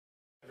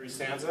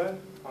stanza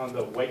on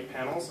the white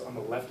panels on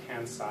the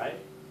left-hand side,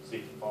 so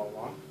you can follow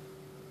along.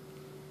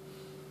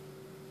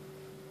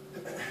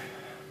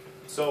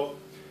 So,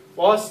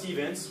 Wallace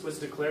Stevens was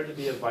declared to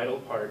be a vital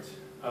part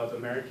of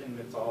American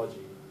mythology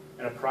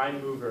and a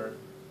prime mover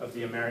of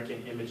the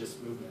American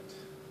Imagist movement,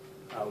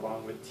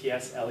 along with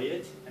T.S.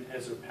 Eliot and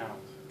Ezra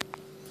Pound.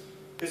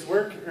 His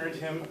work earned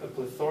him a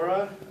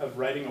plethora of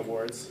writing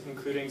awards,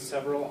 including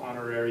several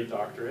honorary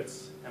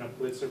doctorates and a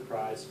Pulitzer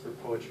Prize for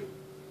poetry.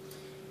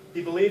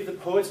 He believed the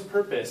poet's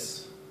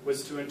purpose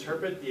was to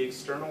interpret the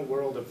external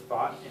world of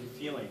thought and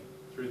feeling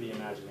through the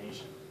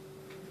imagination.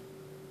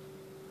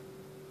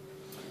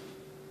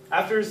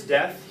 After his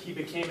death, he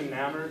became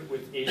enamored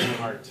with Asian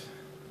art.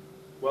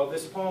 While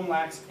this poem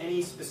lacks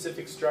any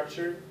specific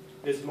structure,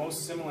 it is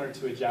most similar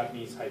to a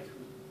Japanese haiku.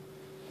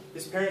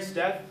 His parents'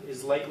 death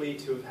is likely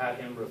to have had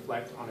him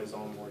reflect on his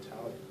own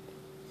mortality.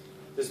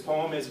 This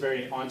poem is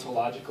very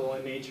ontological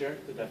in nature.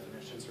 The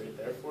definition's right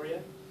there for you.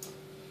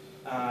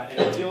 And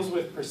it deals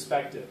with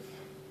perspective.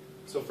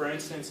 So for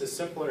instance, a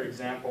simpler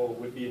example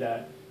would be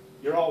that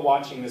you're all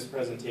watching this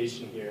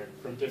presentation here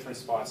from different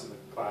spots in the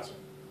classroom.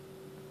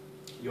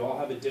 You all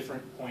have a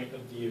different point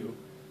of view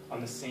on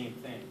the same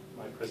thing,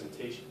 my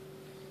presentation.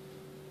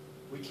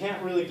 We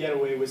can't really get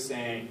away with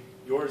saying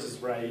yours is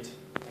right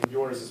and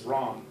yours is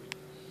wrong.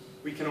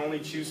 We can only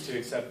choose to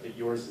accept that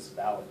yours is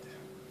valid.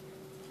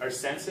 Our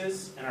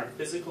senses and our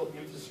physical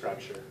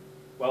infrastructure,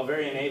 while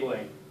very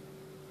enabling,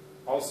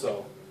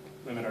 also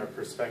limit our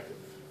perspective.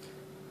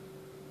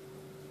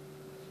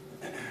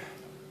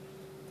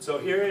 So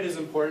here it is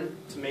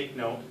important to make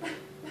note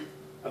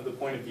of the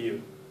point of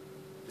view.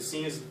 The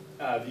scene is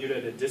viewed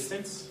at a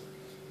distance.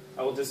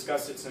 I will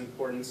discuss its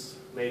importance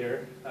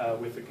later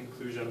with the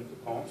conclusion of the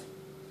poem.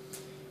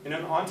 In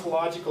an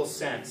ontological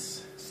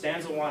sense,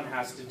 stanza 1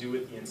 has to do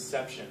with the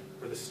inception,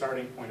 or the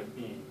starting point of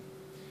being.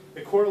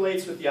 It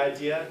correlates with the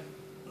idea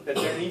that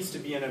there needs to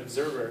be an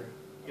observer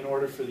in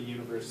order for the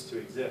universe to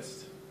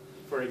exist.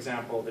 For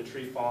example, the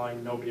tree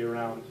falling, nobody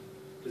around,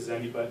 does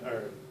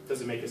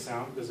it make a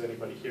sound? Does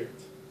anybody hear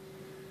it?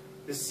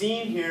 The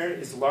scene here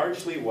is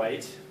largely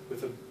white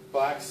with a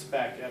black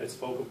speck at its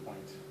focal point.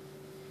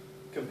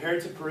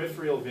 Compared to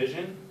peripheral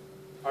vision,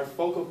 our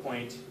focal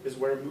point is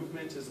where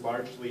movement is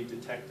largely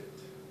detected.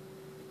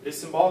 It is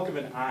symbolic of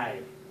an eye,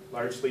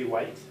 largely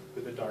white,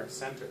 with a dark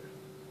center.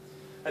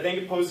 I think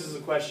it poses the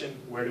question,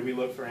 where do we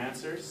look for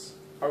answers?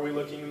 Are we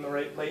looking in the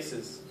right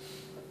places?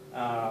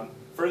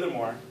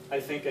 Furthermore, I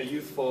think a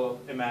youthful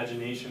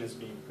imagination is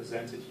being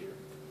presented here.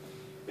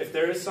 If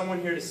there is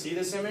someone here to see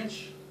this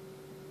image,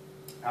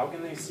 how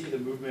can they see the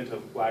movement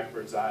of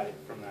Blackbird's eye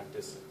from that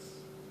distance?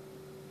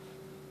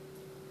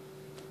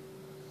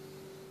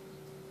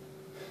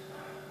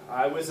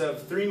 I was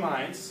of three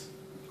minds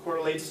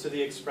correlates to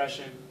the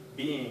expression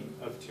being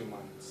of two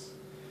minds,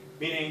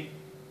 meaning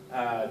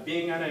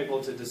being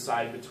unable to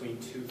decide between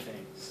two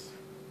things.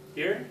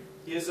 Here,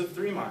 he is of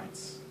three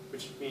minds,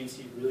 which means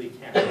he really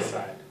can't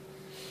decide.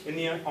 In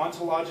the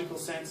ontological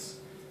sense,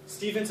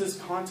 Stevens is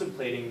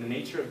contemplating the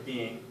nature of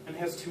being and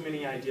has too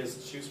many ideas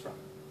to choose from.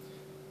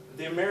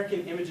 The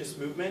American Imagist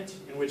movement,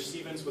 in which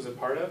Stevens was a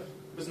part of,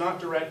 was not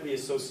directly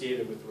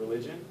associated with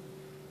religion,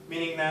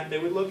 meaning that they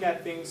would look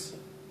at things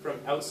from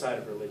outside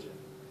of religion.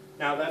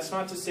 Now, that's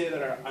not to say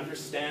that our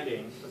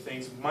understanding of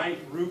things might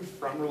root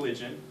from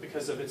religion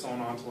because of its own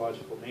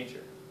ontological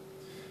nature.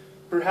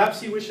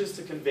 Perhaps he wishes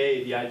to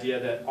convey the idea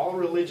that all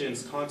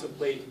religions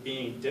contemplate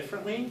being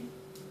differently,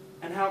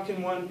 and how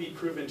can one be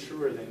proven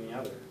truer than the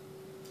other?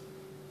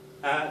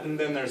 And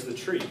then there's the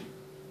tree.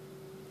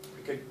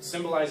 It could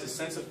symbolize a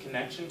sense of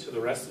connection to the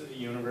rest of the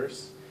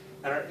universe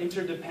and our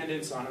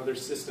interdependence on other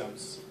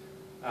systems,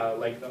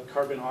 like the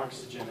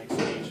carbon-oxygen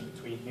exchange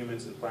between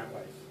humans and plant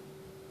life.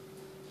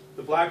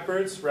 The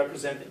blackbirds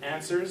represent the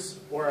answers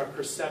or our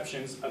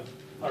perceptions of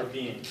our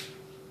being.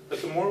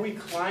 But the more we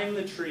climb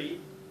the tree,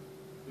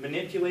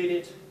 manipulate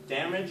it,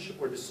 damage,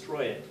 or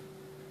destroy it,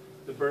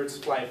 the birds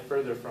fly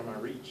further from our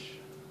reach,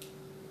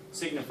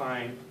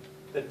 signifying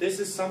that this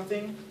is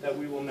something that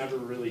we will never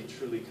really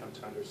truly come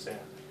to understand.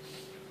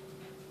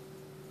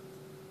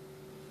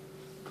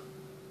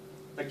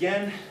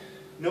 Again,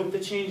 note the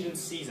change in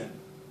season.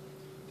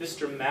 This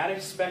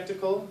dramatic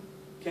spectacle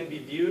can be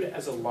viewed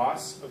as a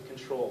loss of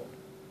control.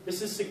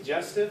 This is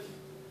suggestive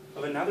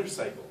of another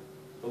cycle,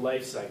 the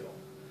life cycle.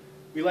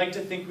 We like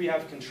to think we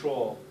have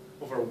control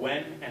over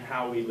when and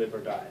how we live or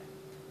die.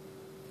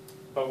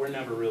 But we're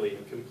never really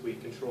in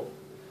complete control.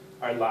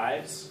 Our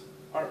lives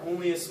are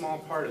only a small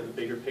part of the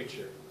bigger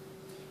picture.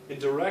 In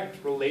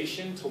direct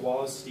relation to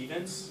Wallace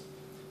Stevens,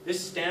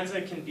 this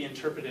stanza can be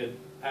interpreted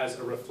as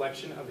a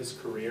reflection of his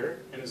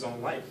career and his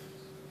own life.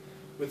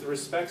 With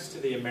respects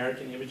to the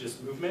American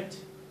Imagist movement,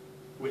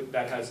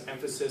 that has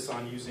emphasis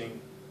on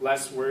using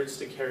less words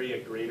to carry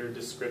a greater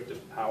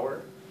descriptive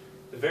power,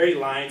 the very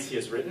lines he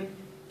has written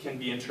can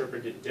be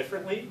interpreted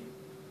differently,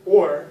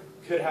 or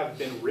could have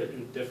been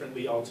written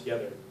differently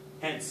altogether.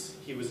 Hence,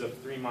 he was of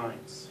three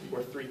minds,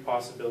 or three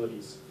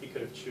possibilities he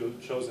could have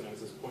chosen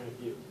as his point of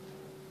view.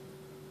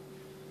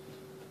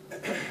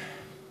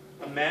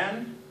 A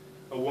man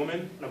a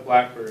woman and a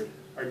blackbird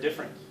are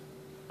different,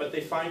 but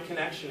they find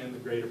connection in the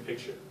greater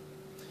picture.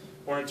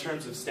 Or in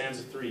terms of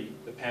stanza 3,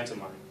 the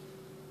pantomime.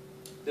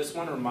 This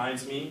one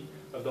reminds me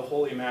of the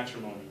holy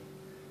matrimony.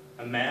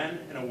 A man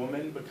and a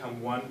woman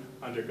become one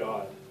under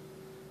God.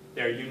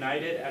 They are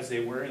united as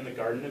they were in the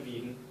Garden of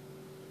Eden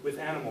with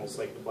animals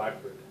like the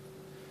blackbird.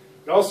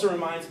 It also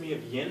reminds me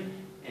of yin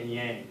and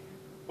yang.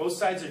 Both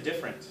sides are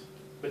different,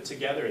 but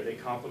together they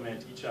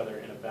complement each other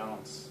in a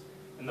balance.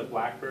 And the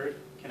blackbird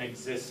can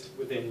exist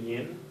within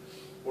yin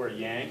or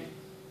yang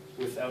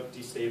without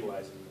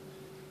destabilizing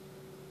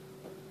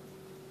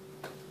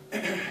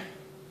it.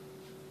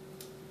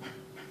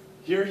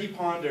 Here he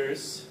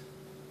ponders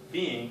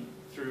being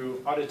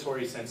through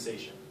auditory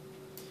sensation.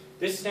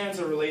 This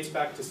stanza relates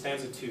back to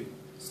stanza 2.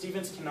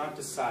 Stevens cannot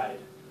decide.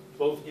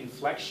 Both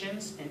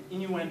inflections and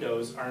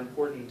innuendos are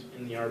important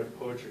in the art of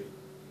poetry.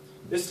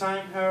 This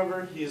time,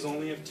 however, he is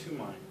only of two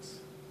minds.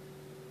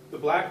 The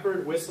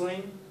blackbird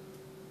whistling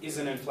is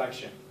an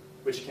inflection,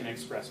 which can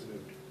express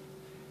mood.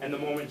 And the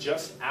moment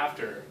just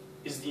after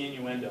is the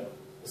innuendo,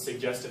 a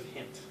suggestive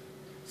hint.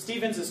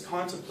 Stevens is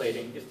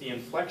contemplating if the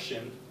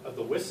inflection of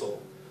the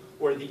whistle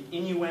or the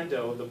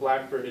innuendo the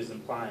blackbird is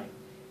implying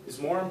is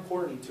more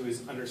important to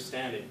his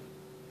understanding.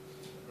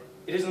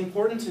 It is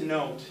important to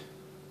note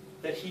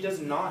that he does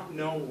not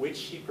know which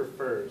he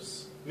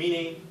prefers,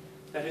 meaning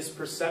that his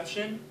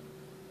perception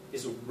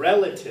is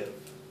relative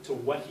to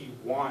what he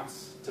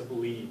wants to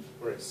believe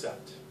or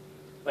accept.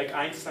 Like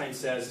Einstein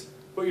says,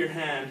 put your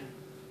hand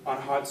on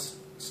a hot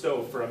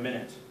stove for a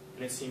minute,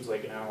 and it seems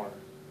like an hour.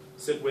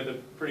 Sit with a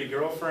pretty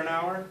girl for an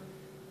hour,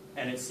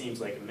 and it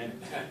seems like a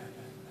minute.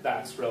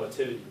 That's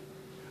relativity.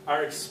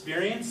 Our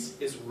experience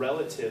is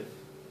relative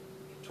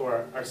to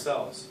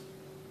ourselves.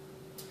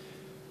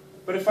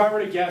 But if I were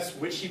to guess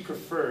which he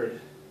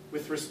preferred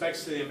with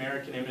respect to the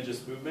American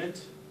Imagist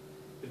movement,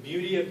 the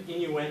beauty of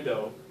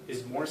innuendo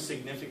is more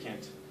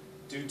significant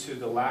due to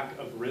the lack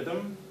of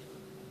rhythm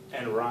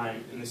and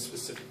rhyme in this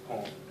specific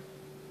poem.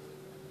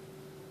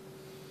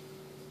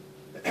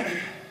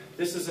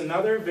 This is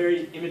another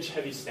very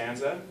image-heavy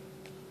stanza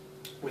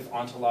with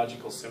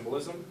ontological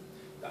symbolism.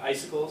 The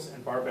icicles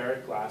and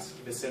barbaric glass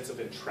give a sense of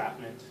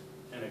entrapment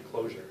and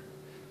enclosure.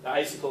 The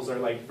icicles are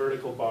like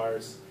vertical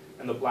bars,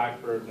 and the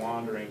blackbird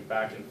wandering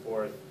back and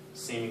forth,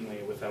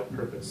 seemingly without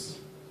purpose.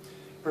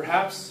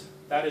 Perhaps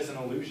that is an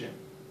illusion,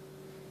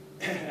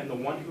 and the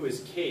one who is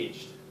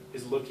caged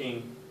is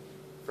looking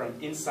from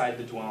inside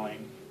the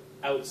dwelling,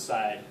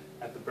 outside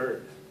at the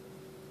bird.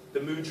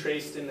 The mood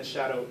traced in the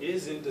shadow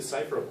is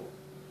indecipherable.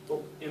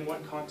 But in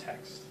what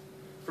context?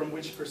 From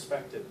which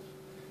perspective?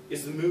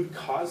 Is the mood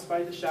caused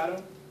by the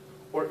shadow?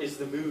 Or is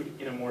the mood,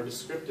 in a more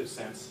descriptive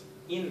sense,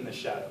 in the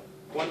shadow?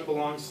 One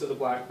belongs to the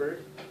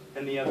blackbird,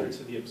 and the other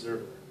to the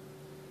observer.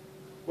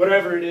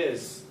 Whatever it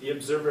is, the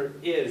observer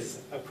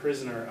is a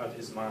prisoner of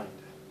his mind.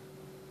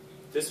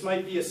 This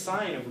might be a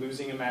sign of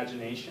losing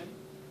imagination,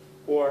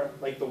 or,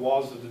 like the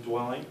walls of the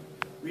dwelling,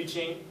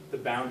 reaching the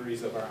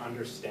boundaries of our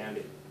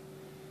understanding.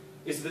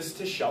 Is this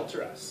to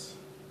shelter us?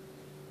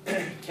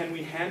 Can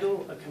we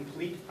handle a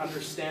complete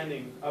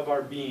understanding of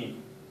our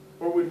being?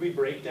 Or would we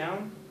break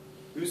down,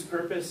 lose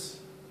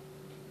purpose,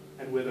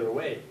 and wither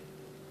away?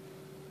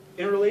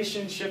 In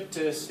relationship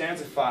to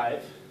stanza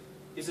 5,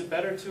 is it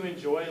better to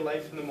enjoy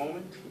life in the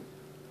moment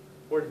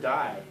or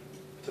die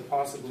to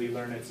possibly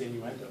learn its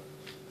innuendo?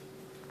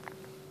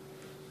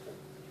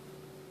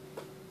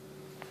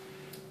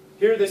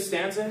 Here, this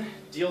stanza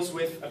deals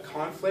with a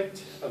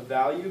conflict of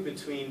value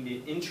between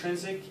the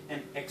intrinsic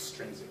and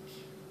extrinsic.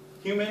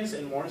 Humans,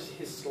 and more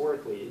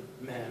historically,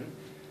 men,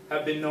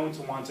 have been known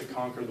to want to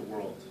conquer the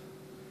world.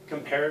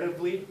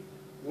 Comparatively,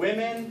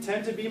 women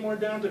tend to be more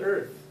down to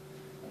earth,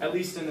 at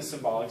least in a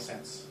symbolic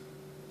sense.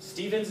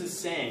 Stevens is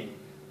saying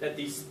that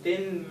these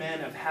thin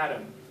men of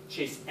Haddam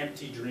chase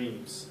empty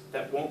dreams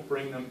that won't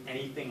bring them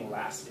anything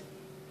lasting.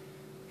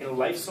 In a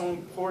life so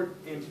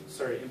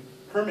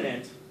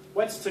impermanent,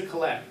 what's to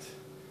collect?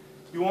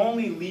 You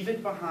only leave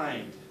it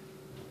behind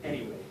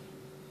anyway.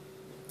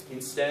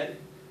 Instead,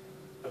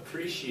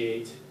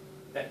 appreciate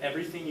that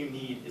everything you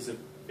need is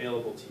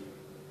available to you.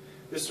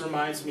 This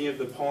reminds me of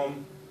the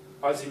poem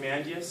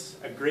Ozymandias,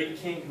 a great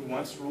king who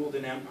once ruled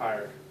an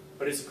empire,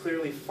 but is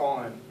clearly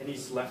fallen, and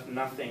he's left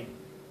nothing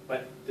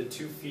but the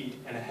 2 feet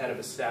and a head of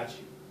a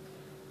statue.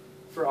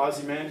 For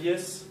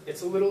Ozymandias,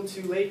 it's a little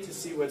too late to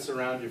see what's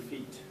around your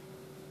feet.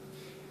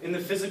 In the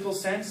physical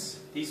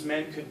sense, these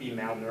men could be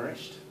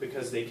malnourished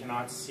because they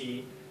cannot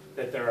see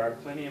that there are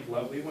plenty of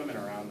lovely women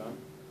around them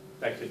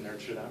that could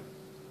nurture them.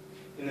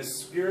 In the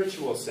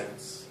spiritual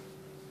sense,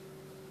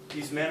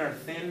 these men are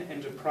thin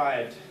and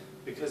deprived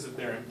because of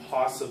their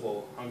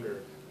impossible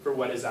hunger for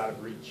what is out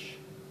of reach.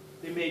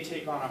 They may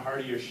take on a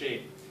heartier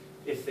shape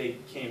if they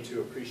came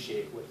to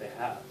appreciate what they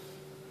have.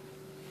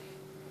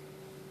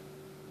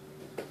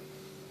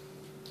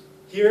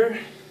 Here,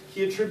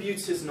 he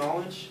attributes his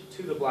knowledge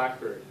to the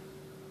blackbird,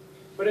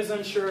 but is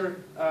unsure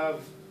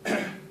of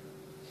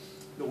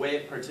the way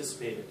it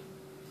participated.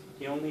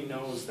 He only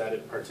knows that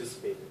it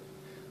participated.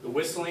 The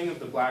whistling of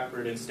the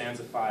blackbird in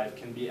stanza 5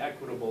 can be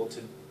equitable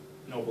to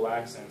noble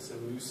accents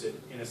and lucid,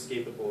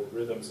 inescapable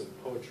rhythms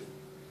of poetry.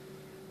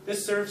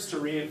 This serves to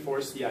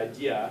reinforce the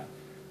idea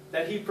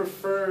that he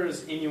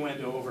prefers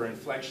innuendo over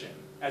inflection,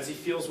 as he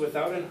feels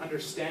without an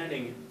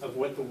understanding of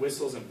what the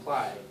whistles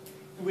imply,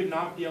 he would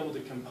not be able to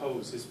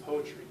compose his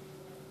poetry.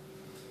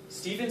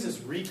 Stevens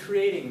is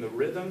recreating the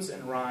rhythms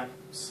and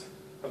rhymes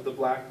of the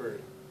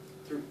Blackbird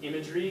through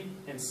imagery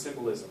and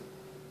symbolism.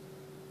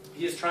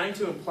 He is trying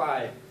to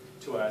imply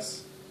to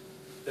us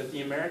that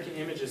the American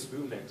Imagist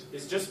movement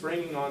is just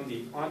bringing on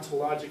the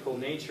ontological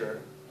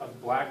nature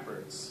of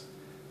blackbirds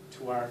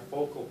to our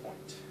focal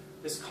point.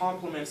 This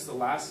complements the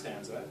last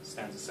stanza,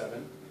 stanza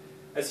 7,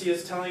 as he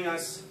is telling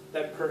us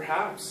that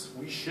perhaps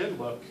we should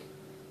look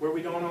where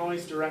we don't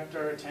always direct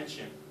our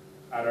attention,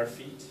 at our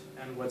feet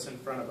and what's in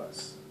front of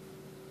us.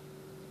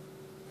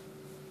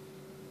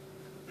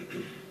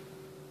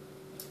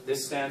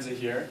 This stanza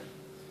here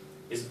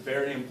is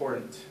very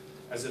important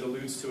as it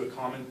alludes to a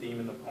common theme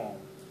in the poem,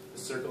 the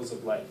circles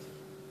of light.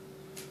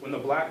 When the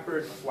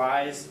blackbird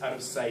flies out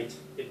of sight,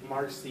 it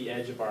marks the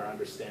edge of our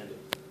understanding.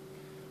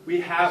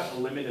 We have a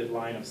limited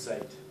line of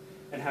sight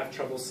and have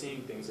trouble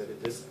seeing things at a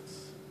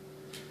distance.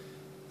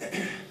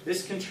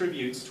 This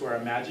contributes to our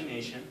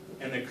imagination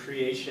and the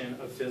creation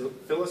of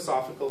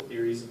philosophical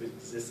theories of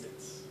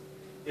existence.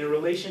 In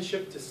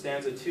relationship to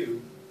stanza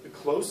 2, the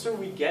closer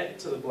we get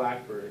to the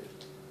blackbird,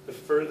 the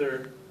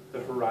further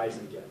the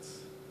horizon gets.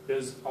 It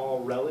is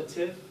all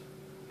relative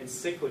and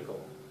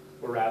cyclical,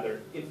 or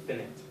rather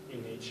infinite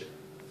in nature.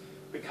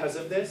 Because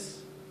of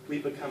this, we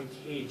become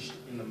caged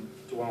in the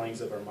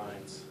dwellings of our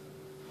minds.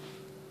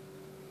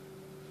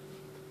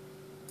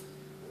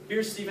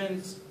 Here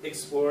Stevens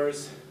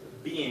explores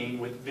being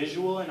with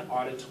visual and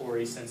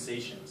auditory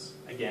sensations.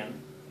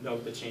 Again,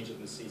 note the change in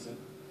the season.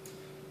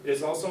 It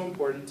is also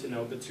important to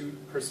note the two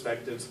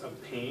perspectives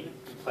of pain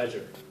and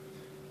pleasure.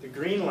 The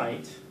green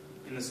light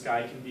in the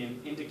sky can be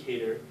an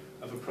indicator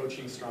of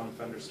approaching strong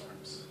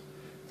thunderstorms.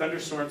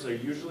 Thunderstorms are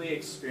usually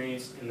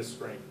experienced in the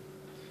spring.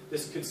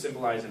 This could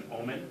symbolize an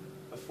omen,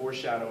 a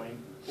foreshadowing,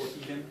 or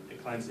even a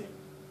cleansing.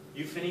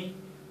 Euphony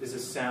is a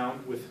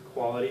sound with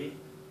quality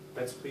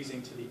that's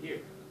pleasing to the ear.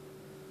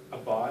 A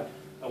bawd,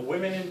 a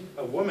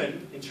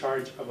woman in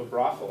charge of a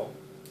brothel,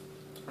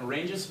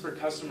 arranges for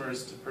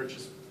customers to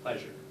purchase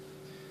pleasure.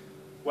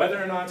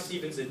 Whether or not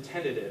Stevens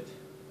intended it,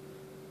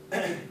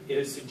 it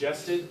is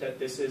suggested that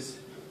this is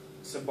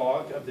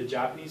symbolic of the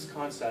Japanese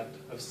concept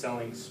of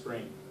selling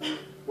spring,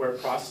 where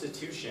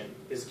prostitution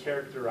is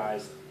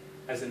characterized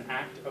as an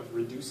act of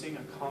reducing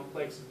a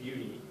complex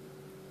beauty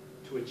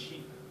to a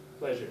cheap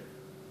pleasure.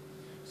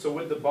 So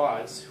would the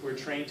bawds, who are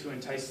trained to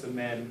entice the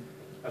men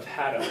of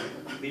Hatta,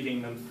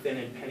 leaving them thin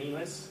and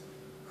penniless,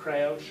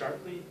 cry out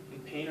sharply in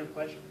pain or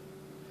pleasure?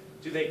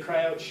 Do they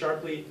cry out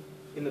sharply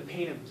in the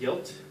pain of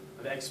guilt,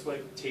 of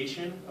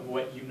exploitation of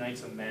what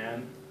unites a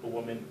man, a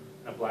woman,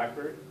 and a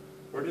blackbird?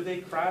 Or do they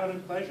cry out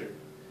in pleasure?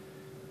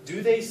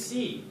 Do they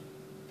see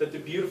that the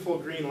beautiful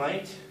green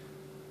light,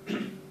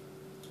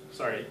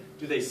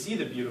 do they see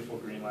the beautiful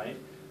green light,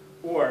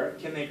 or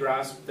can they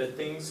grasp that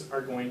things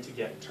are going to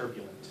get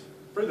turbulent?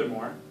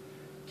 Furthermore,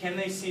 can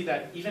they see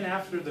that even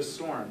after the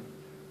storm,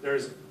 there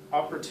is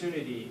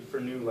opportunity for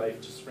new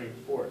life to spring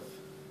forth,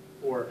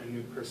 or a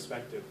new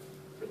perspective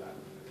for that?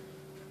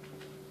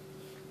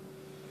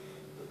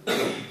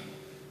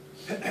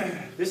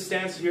 This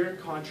stanza here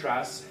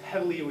contrasts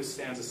heavily with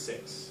stanza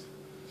 6.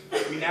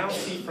 We now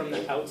see from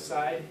the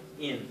outside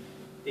in.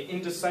 The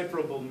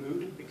indecipherable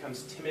mood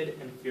becomes timid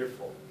and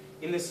fearful.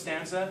 In this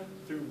stanza,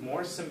 through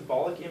more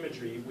symbolic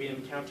imagery, we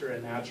encounter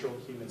a natural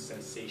human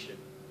sensation,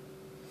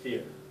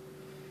 fear.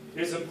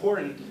 It is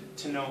important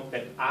to note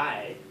that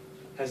I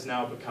has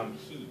now become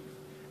he,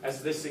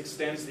 as this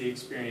extends the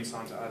experience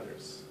onto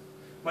others.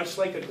 Much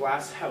like a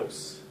glass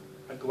house,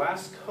 a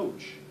glass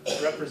coach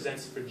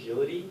represents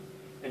fragility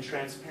and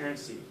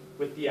transparency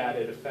with the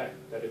added effect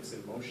that it's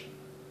in motion.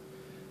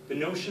 The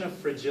notion of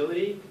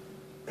fragility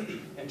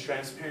and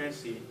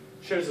transparency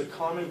shares a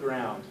common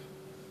ground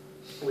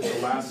with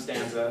the last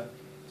stanza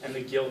and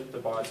the guilt the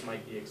bawds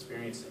might be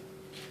experiencing.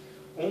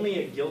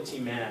 Only a guilty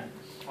man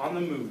on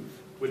the move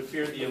would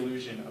fear the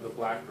illusion of a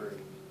blackbird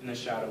in the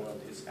shadow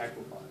of his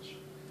equipage.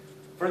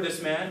 For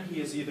this man,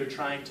 he is either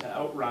trying to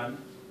outrun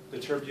the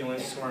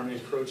turbulent storm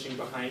encroaching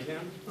behind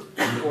him,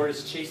 or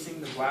is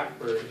chasing the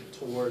blackbird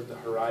toward the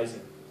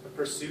horizon, a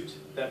pursuit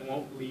that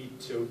won't lead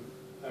to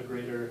a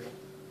greater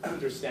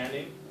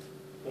understanding,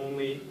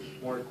 only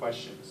more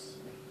questions.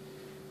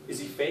 Is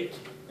he fake,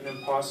 an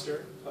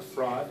imposter, a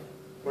fraud,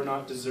 or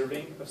not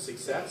deserving of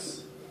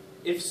success?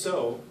 If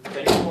so,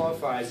 then he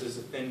qualifies as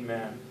a thin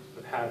man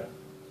of Hatta.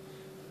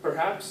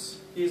 Perhaps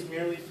he is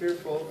merely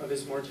fearful of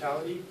his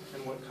mortality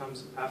and what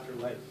comes after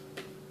life.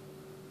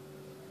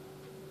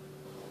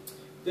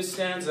 This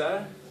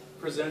stanza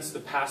presents the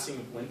passing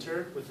of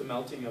winter with the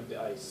melting of the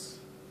ice.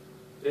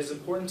 It is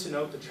important to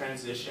note the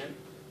transition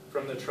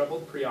from the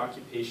troubled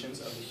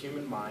preoccupations of the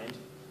human mind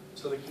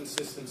to the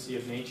consistency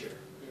of nature.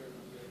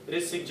 It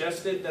is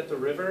suggested that the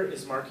river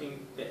is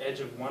marking the edge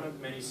of one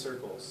of many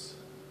circles.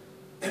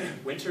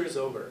 Winter is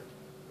over.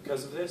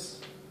 Because of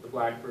this, the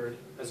blackbird,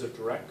 as a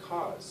direct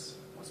cause,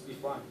 must be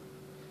flying.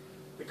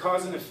 The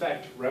cause and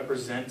effect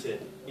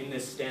represented in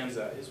this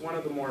stanza is one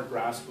of the more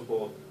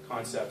graspable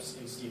concepts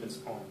in Stephen's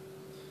poem.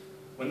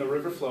 When the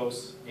river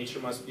flows, nature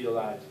must be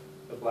alive.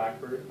 The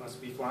blackbird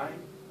must be flying,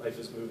 life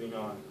is moving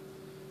on.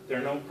 There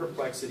are no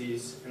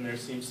perplexities, and there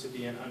seems to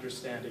be an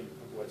understanding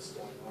of what's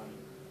going on.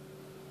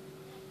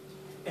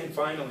 And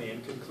finally,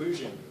 in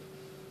conclusion,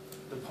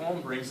 the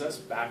poem brings us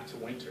back to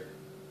winter.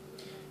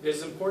 It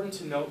is important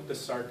to note the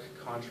stark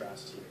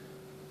contrast here.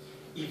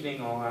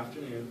 Evening all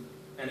afternoon,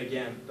 and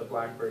again, the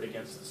blackbird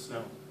against the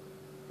snow.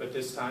 But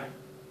this time,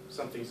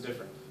 something's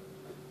different.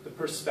 The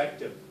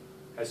perspective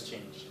has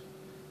changed.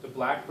 The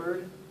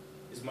blackbird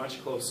is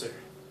much closer.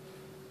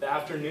 The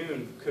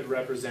afternoon could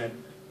represent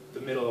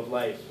the middle of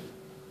life,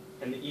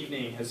 and the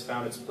evening has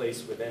found its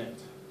place within it.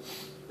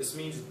 This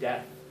means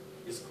death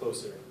is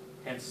closer,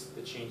 hence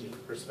the change in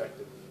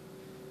perspective.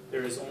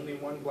 There is only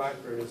one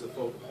blackbird as a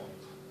focal point.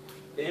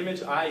 The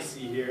image I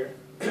see here,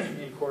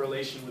 in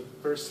correlation with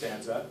the first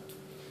stanza,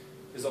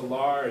 is a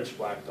large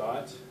black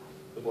dot,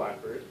 the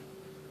blackbird,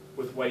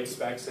 with white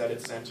specks at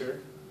its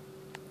center,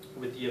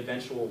 with the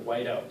eventual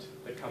whiteout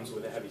that comes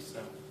with a heavy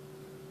snow.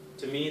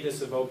 To me,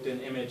 this evoked an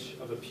image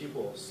of a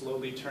pupil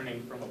slowly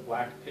turning from a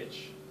black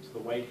pitch to the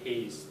white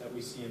haze that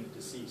we see in the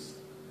deceased.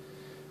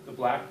 The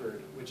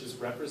blackbird, which is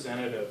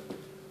representative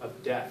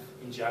of death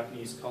in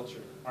Japanese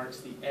culture, marks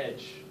the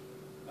edge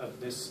of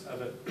the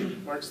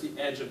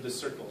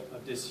circle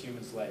of this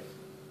human's life.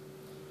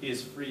 He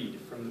is freed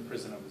from the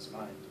prison of his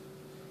mind.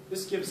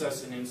 This gives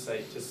us an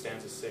insight to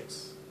stanza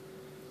 6.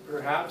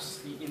 Perhaps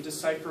the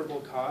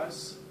indecipherable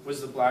cause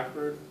was the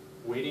blackbird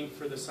waiting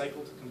for the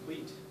cycle to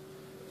complete,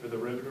 for the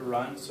river to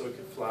run so it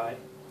could fly,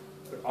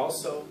 but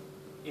also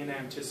in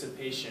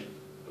anticipation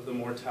of the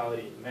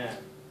mortality of man.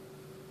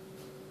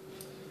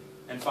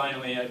 And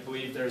finally, I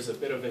believe there's a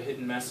bit of a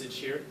hidden message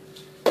here.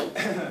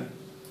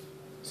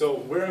 So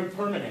we're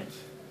impermanent.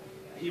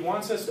 He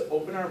wants us to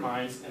open our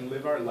minds and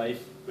live our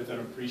life with an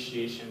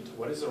appreciation to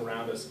what is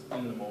around us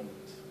in the moment.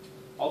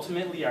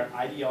 Ultimately, our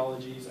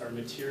ideologies, our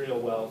material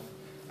wealth,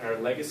 and our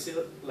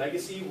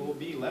legacy will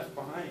be left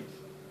behind,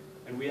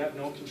 and we have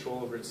no control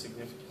over its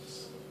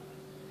significance.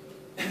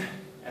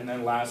 And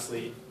then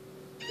lastly,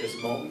 it's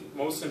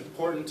most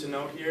important to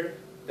note here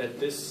that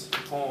this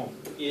poem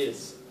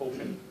is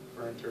open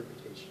for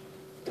interpretation.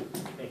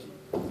 Thank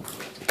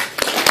you.